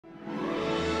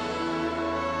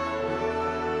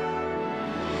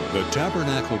The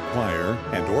Tabernacle Choir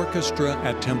and Orchestra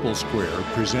at Temple Square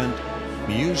present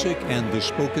Music and the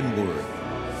Spoken Word.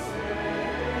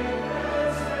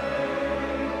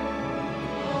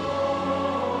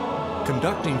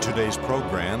 Conducting today's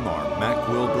program are Mac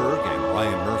Wilberg and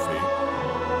Ryan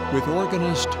Murphy, with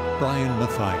organist Brian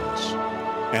Mathias,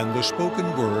 and the spoken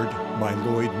word by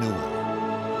Lloyd Newell.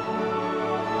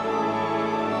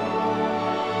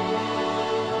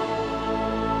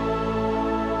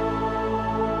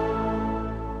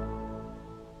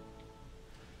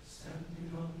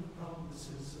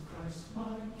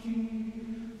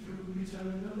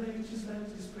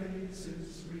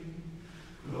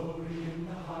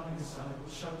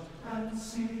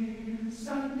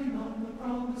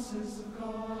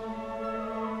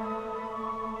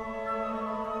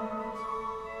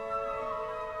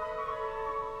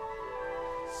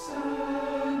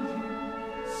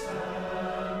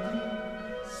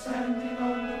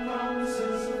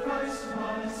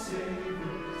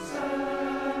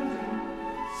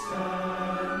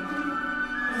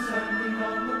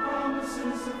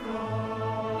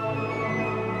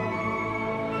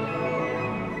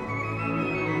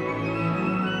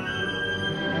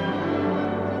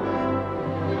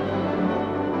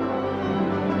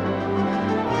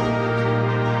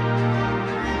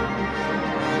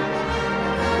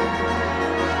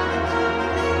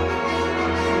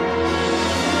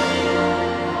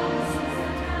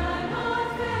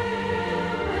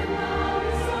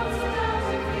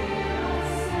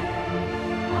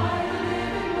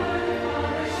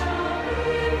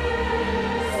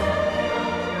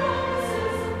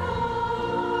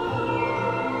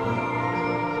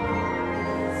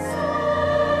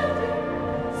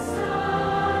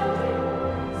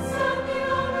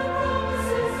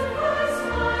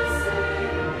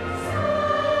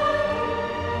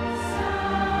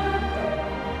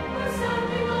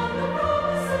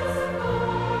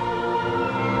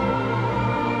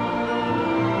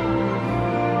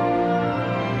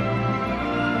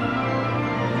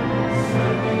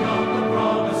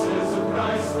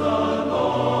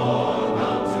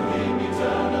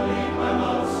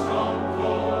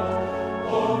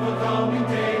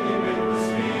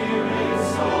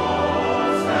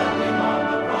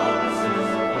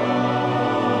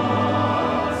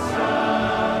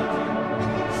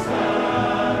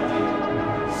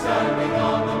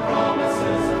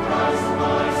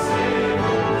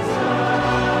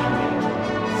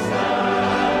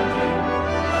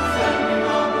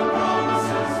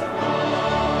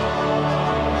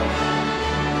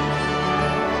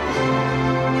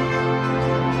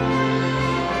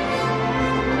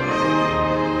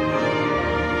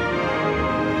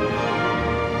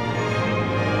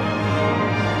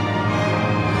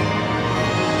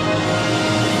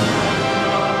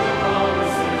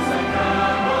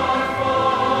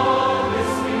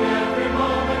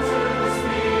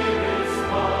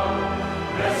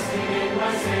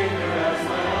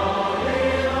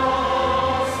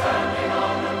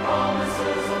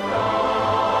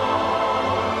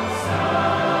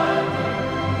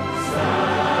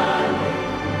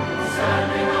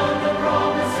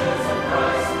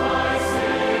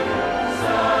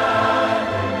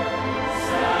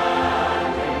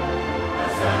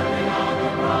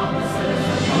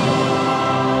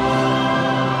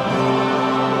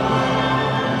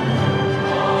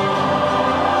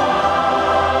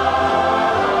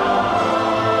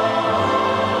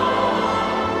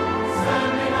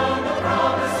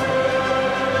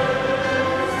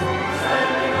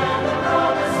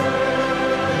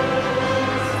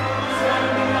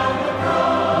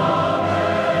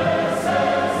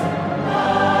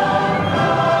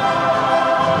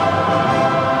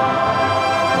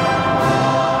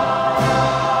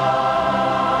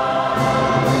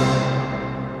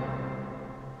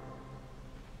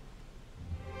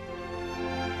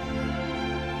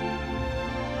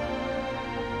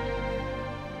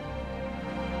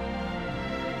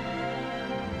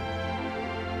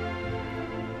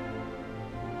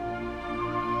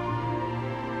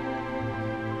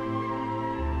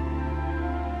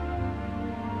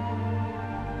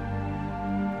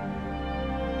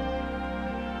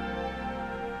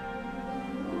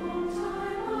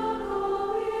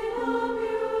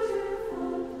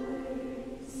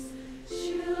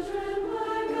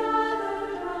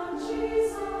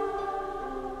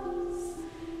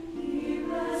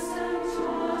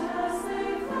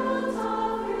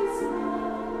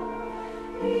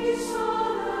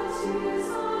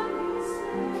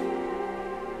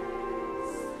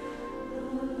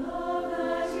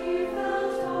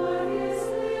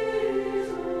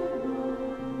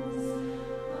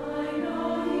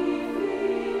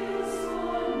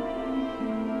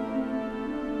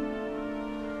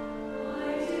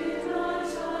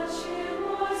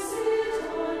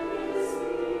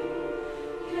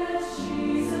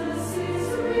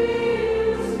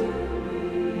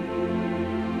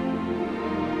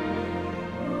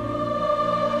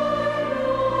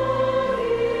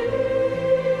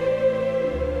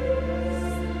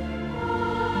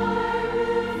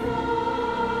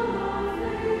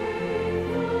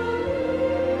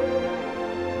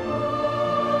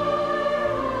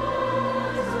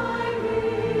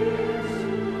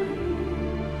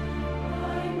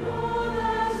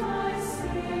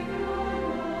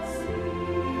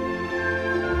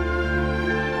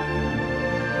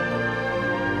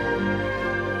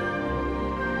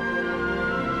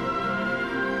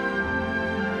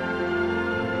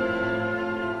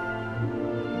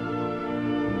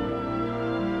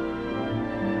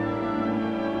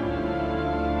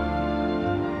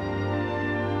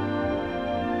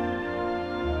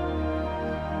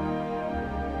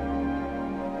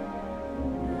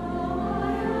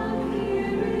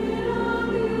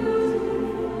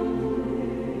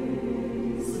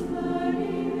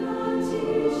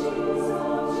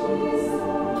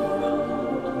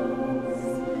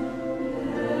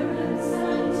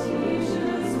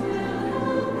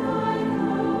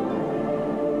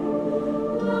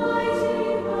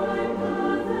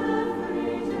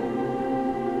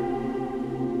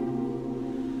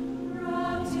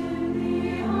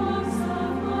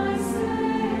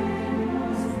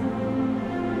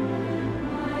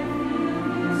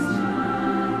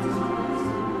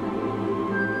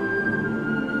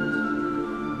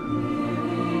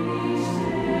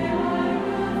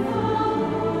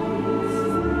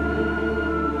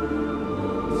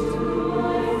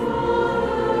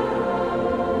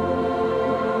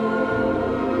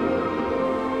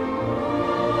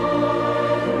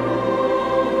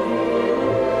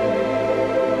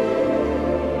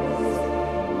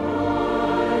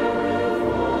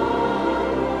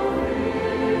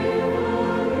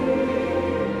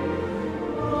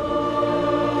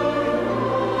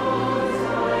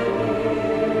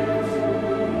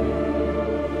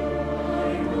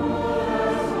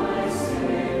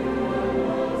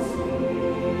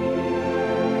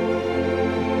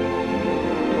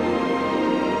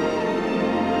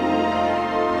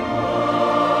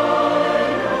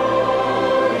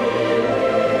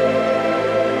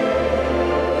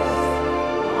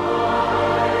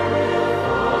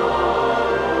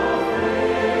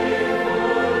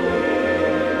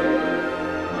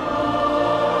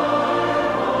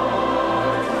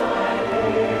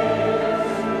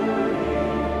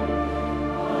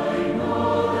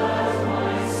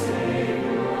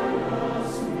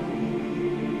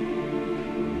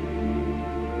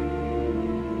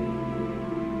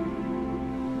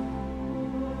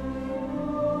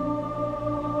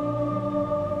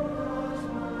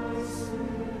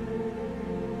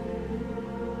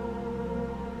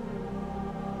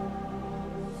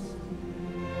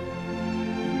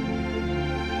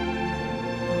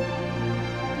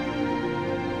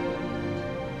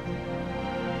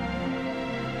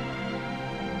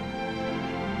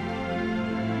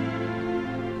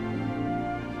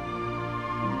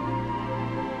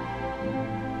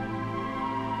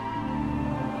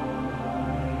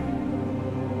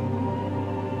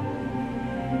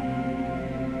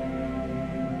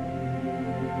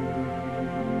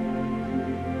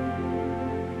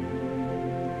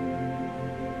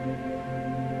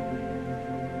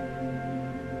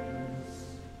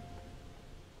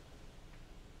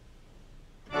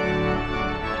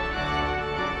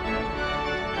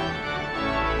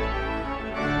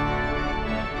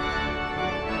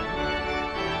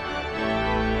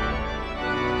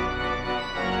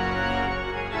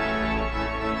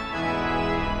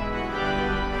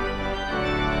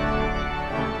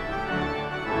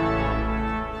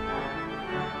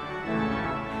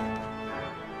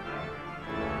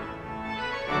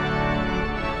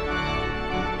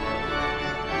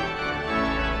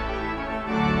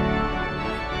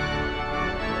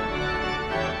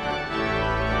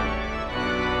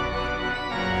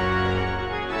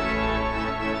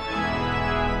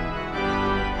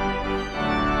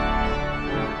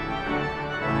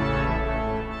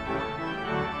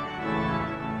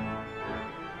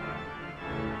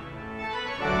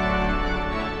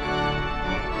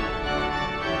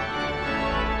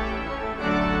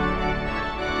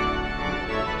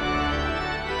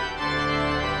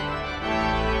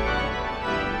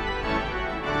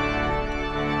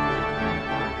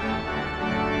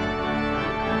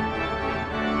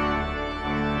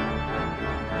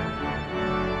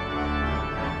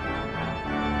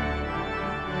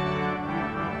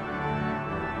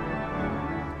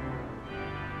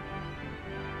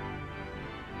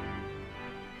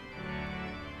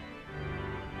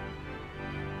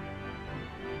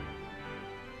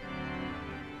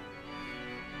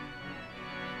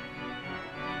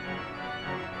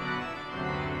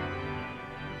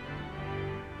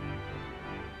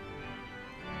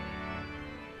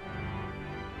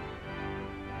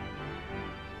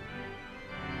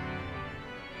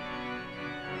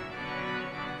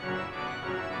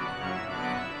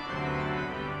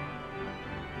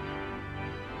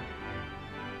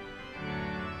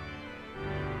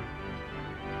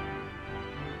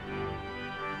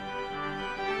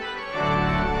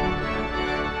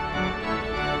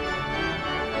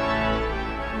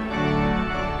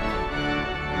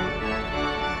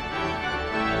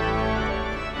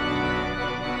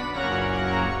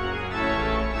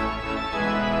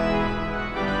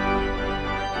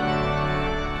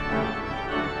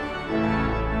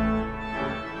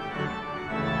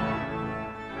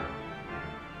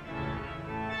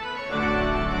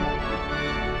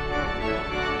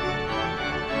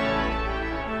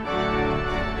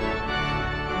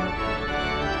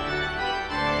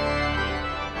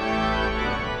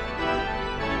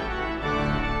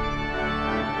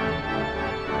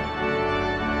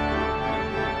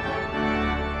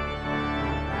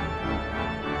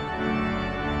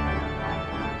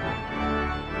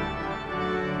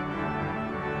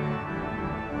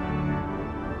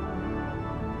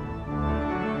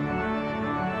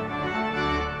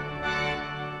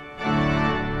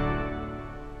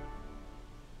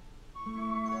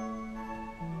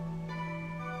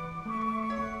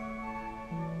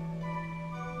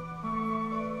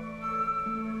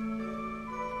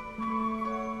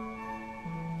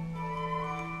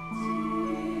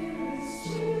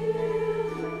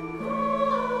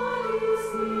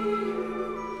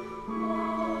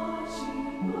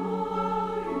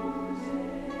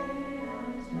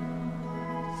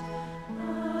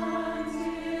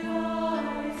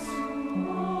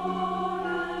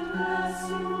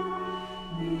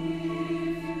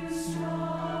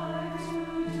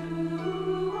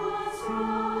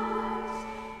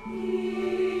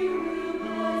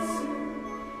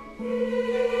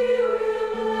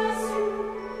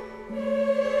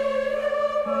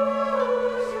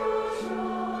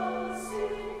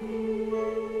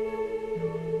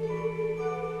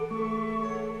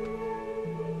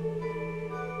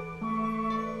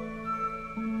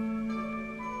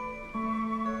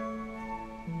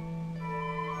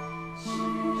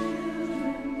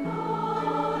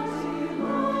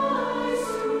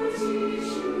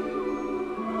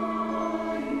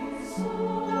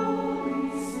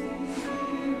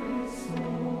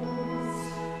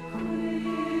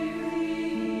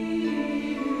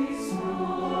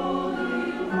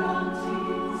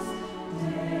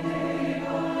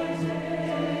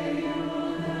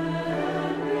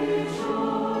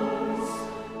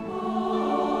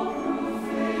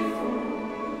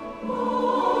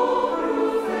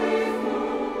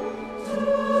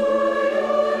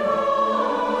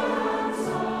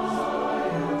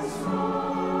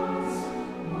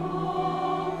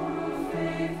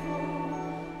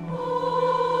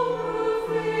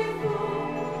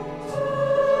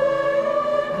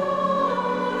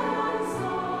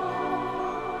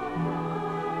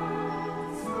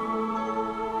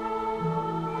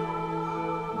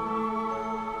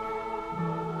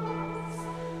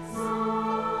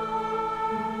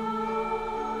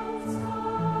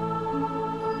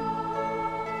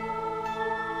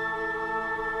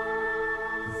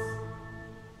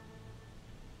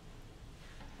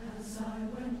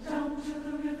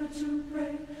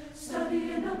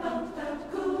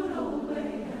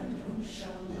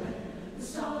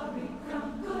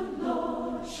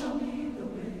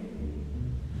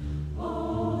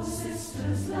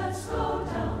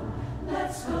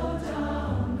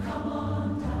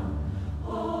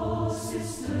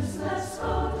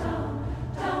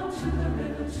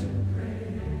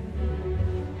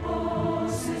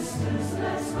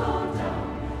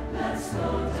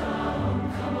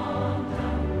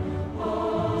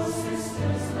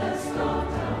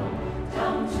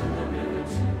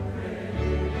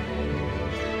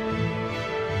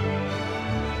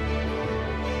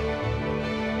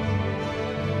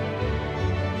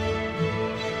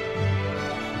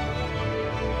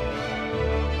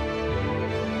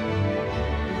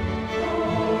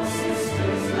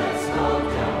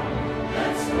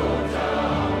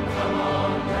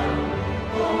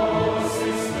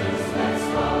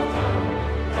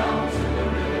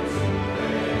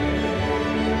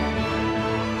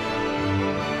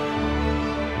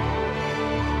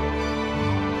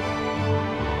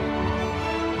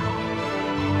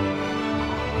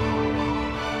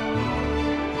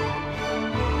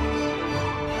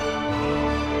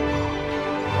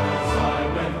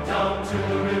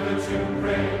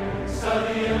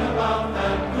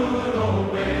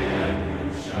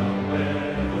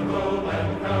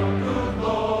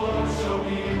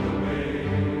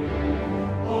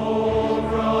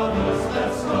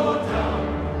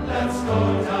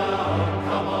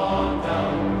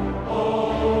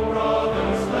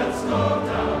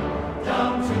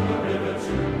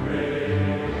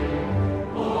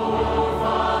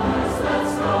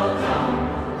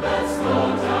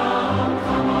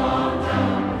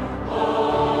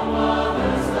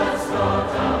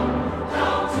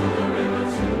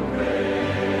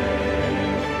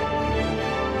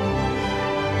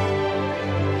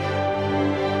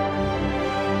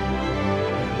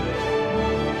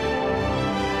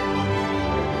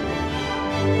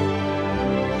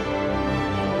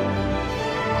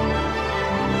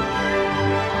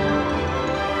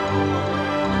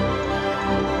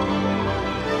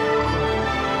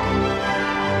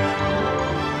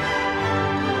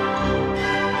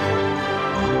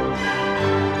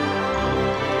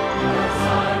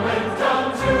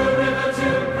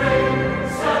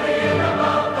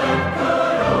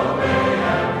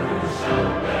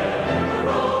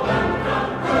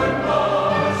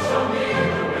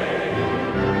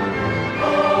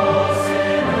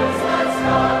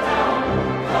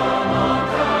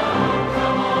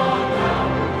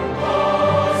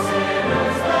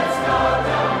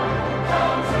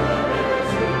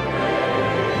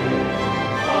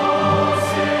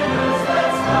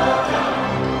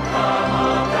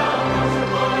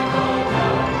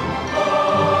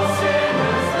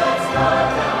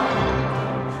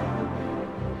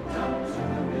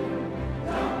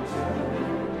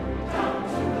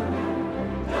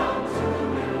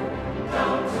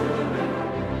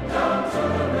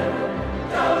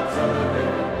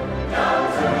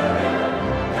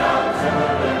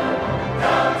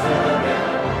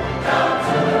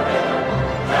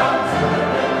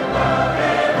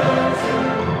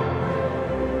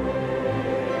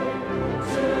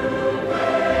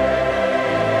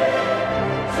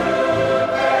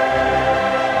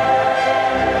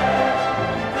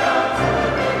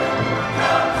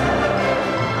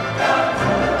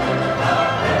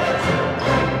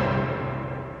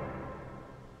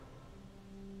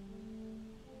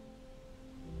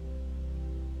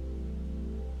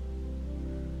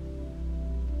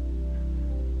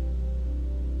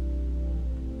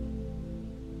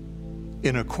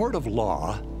 In a court of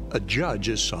law, a judge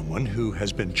is someone who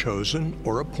has been chosen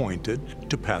or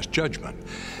appointed to pass judgment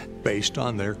based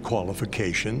on their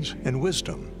qualifications and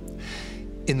wisdom.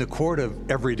 In the court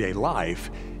of everyday life,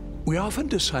 we often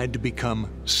decide to become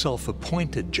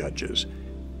self-appointed judges,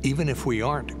 even if we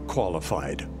aren't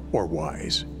qualified or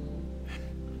wise.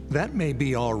 That may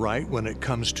be all right when it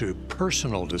comes to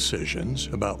personal decisions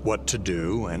about what to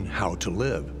do and how to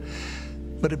live,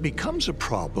 but it becomes a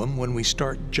problem when we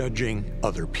start judging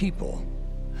other people.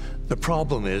 The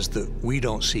problem is that we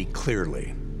don't see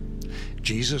clearly.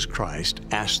 Jesus Christ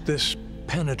asked this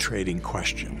penetrating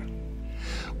question: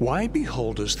 "Why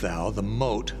beholdest thou the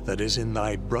mote that is in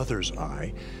thy brother's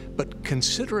eye, but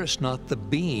considerest not the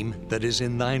beam that is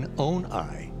in thine own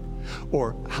eye?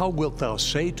 Or how wilt thou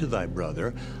say to thy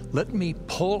brother, Let me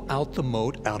pull out the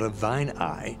mote out of thine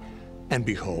eye, and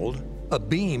behold, a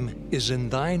beam is in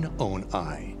thine own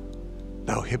eye?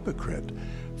 Thou hypocrite,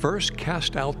 first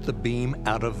cast out the beam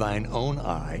out of thine own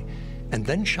eye, and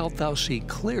then shalt thou see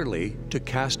clearly to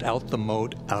cast out the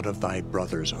mote out of thy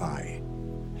brother's eye."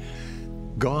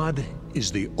 God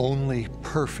is the only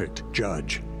perfect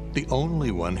judge, the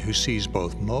only one who sees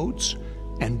both motes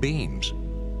and beams.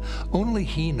 Only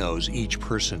He knows each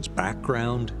person's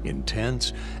background,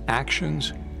 intents,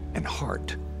 actions, and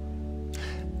heart.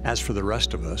 As for the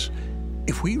rest of us,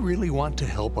 if we really want to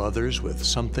help others with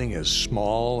something as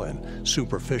small and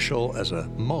superficial as a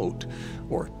mote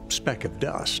or speck of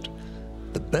dust,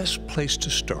 the best place to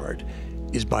start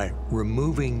is by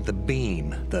removing the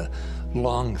beam, the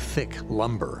long, thick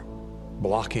lumber,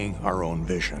 blocking our own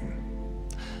vision.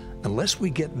 Unless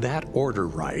we get that order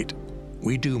right,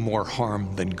 we do more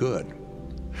harm than good.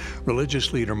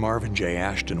 Religious leader Marvin J.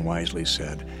 Ashton wisely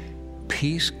said,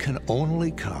 "Peace can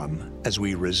only come as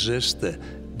we resist the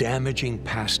damaging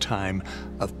pastime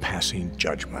of passing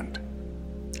judgment."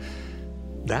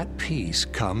 That peace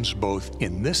comes both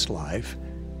in this life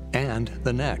and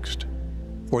the next.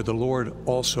 For the Lord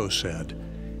also said,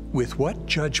 "With what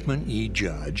judgment ye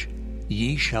judge,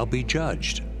 ye shall be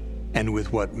judged, and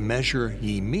with what measure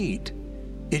ye mete,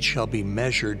 it shall be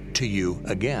measured to you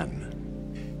again."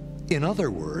 In other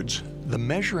words, the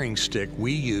measuring stick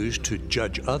we use to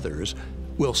judge others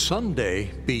will someday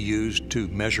be used to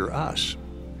measure us.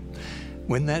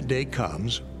 When that day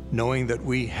comes, knowing that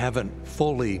we haven't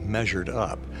fully measured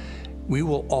up, we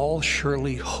will all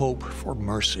surely hope for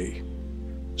mercy.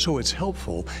 So it's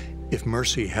helpful if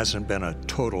mercy hasn't been a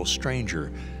total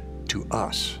stranger to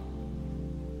us.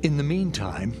 In the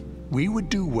meantime, we would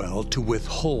do well to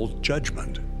withhold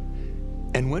judgment.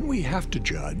 And when we have to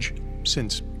judge,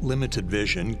 since limited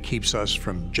vision keeps us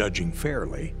from judging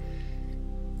fairly,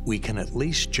 we can at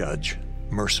least judge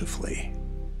mercifully.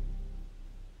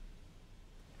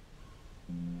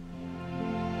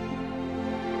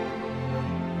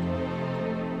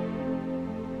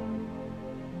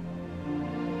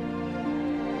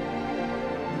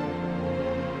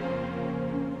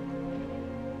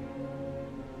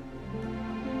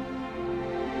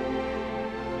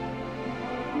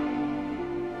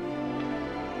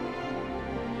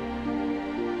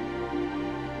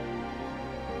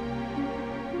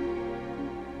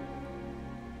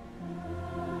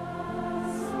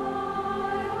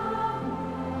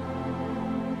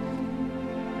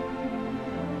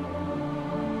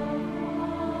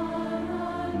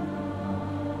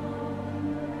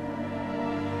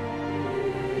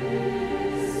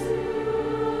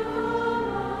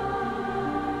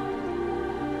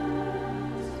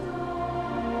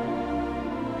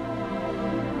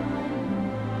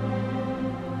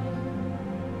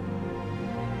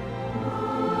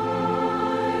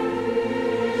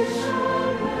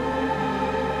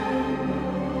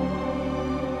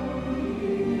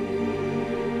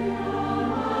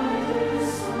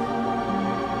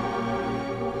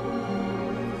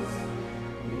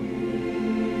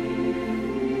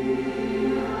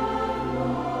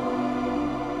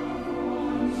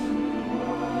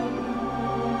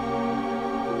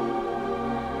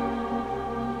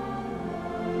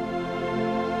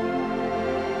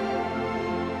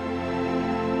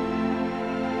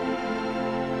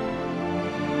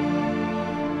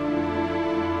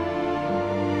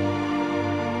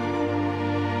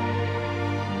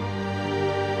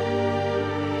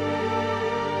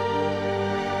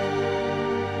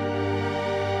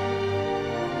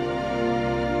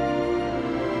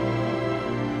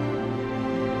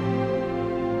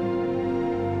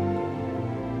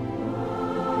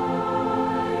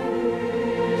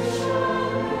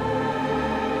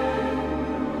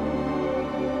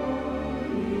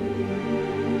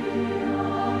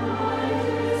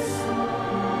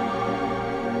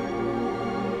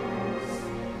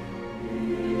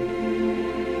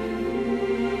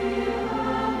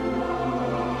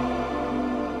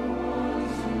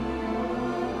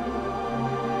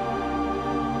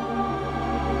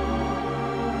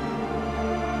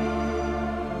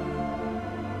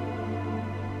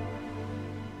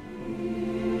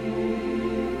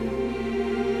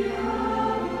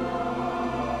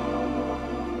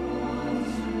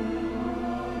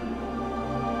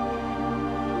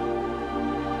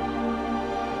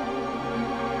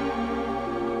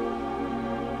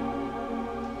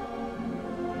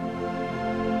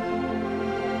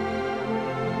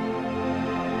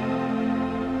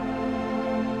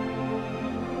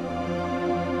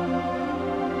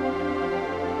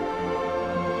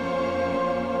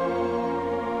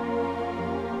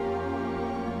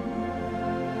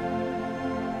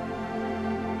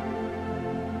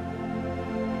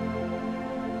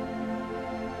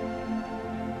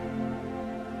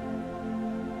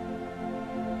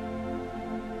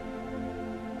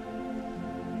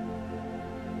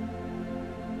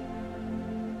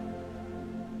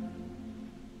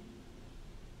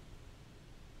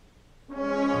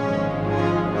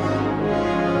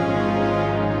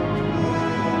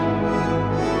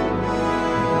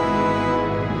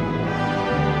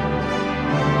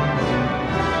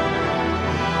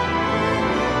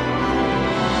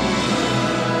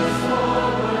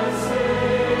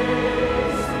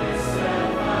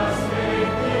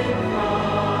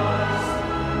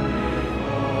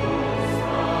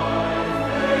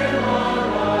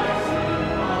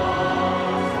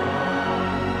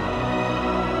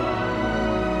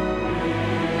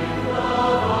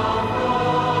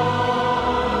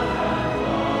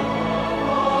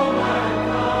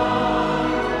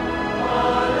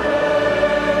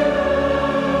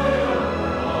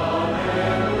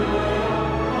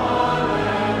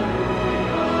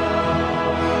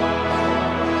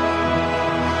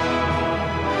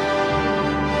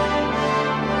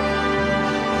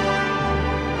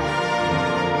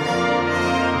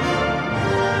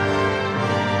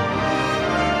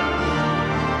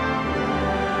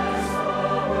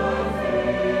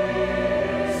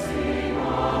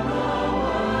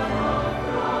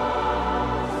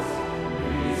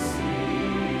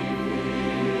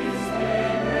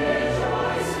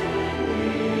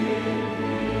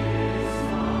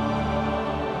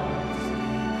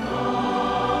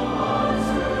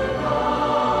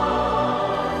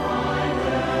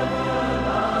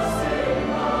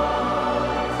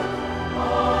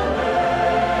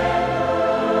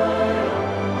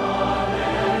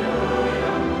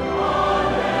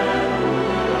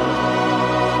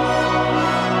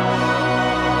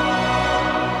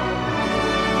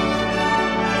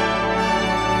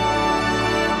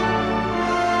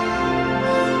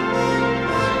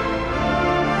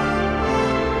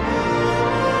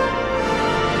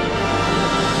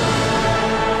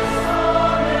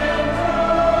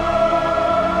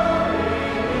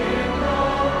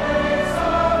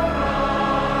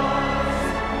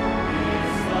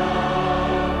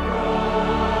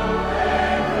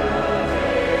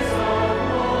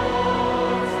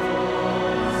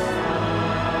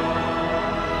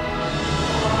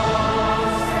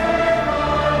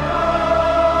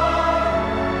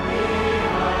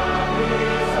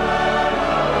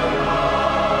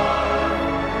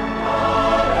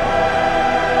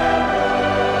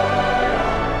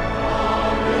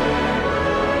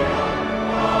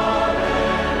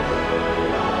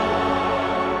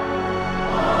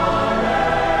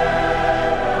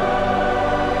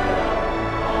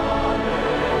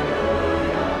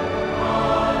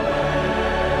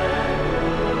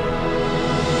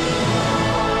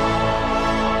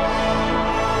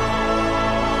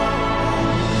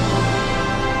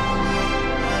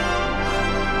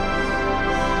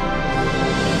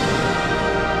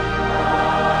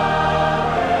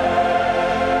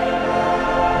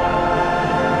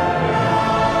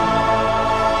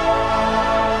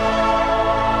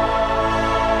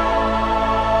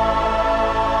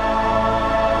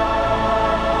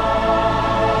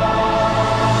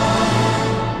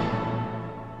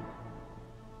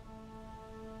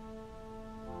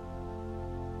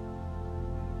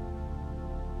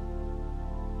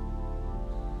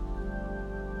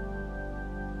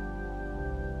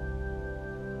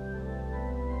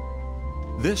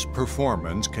 This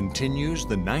performance continues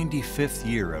the 95th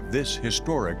year of this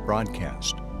historic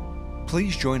broadcast.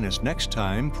 Please join us next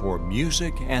time for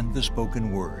Music and the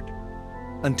Spoken Word.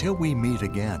 Until we meet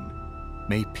again,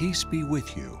 may peace be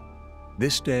with you,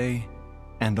 this day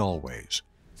and always.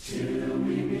 Till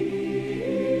we meet.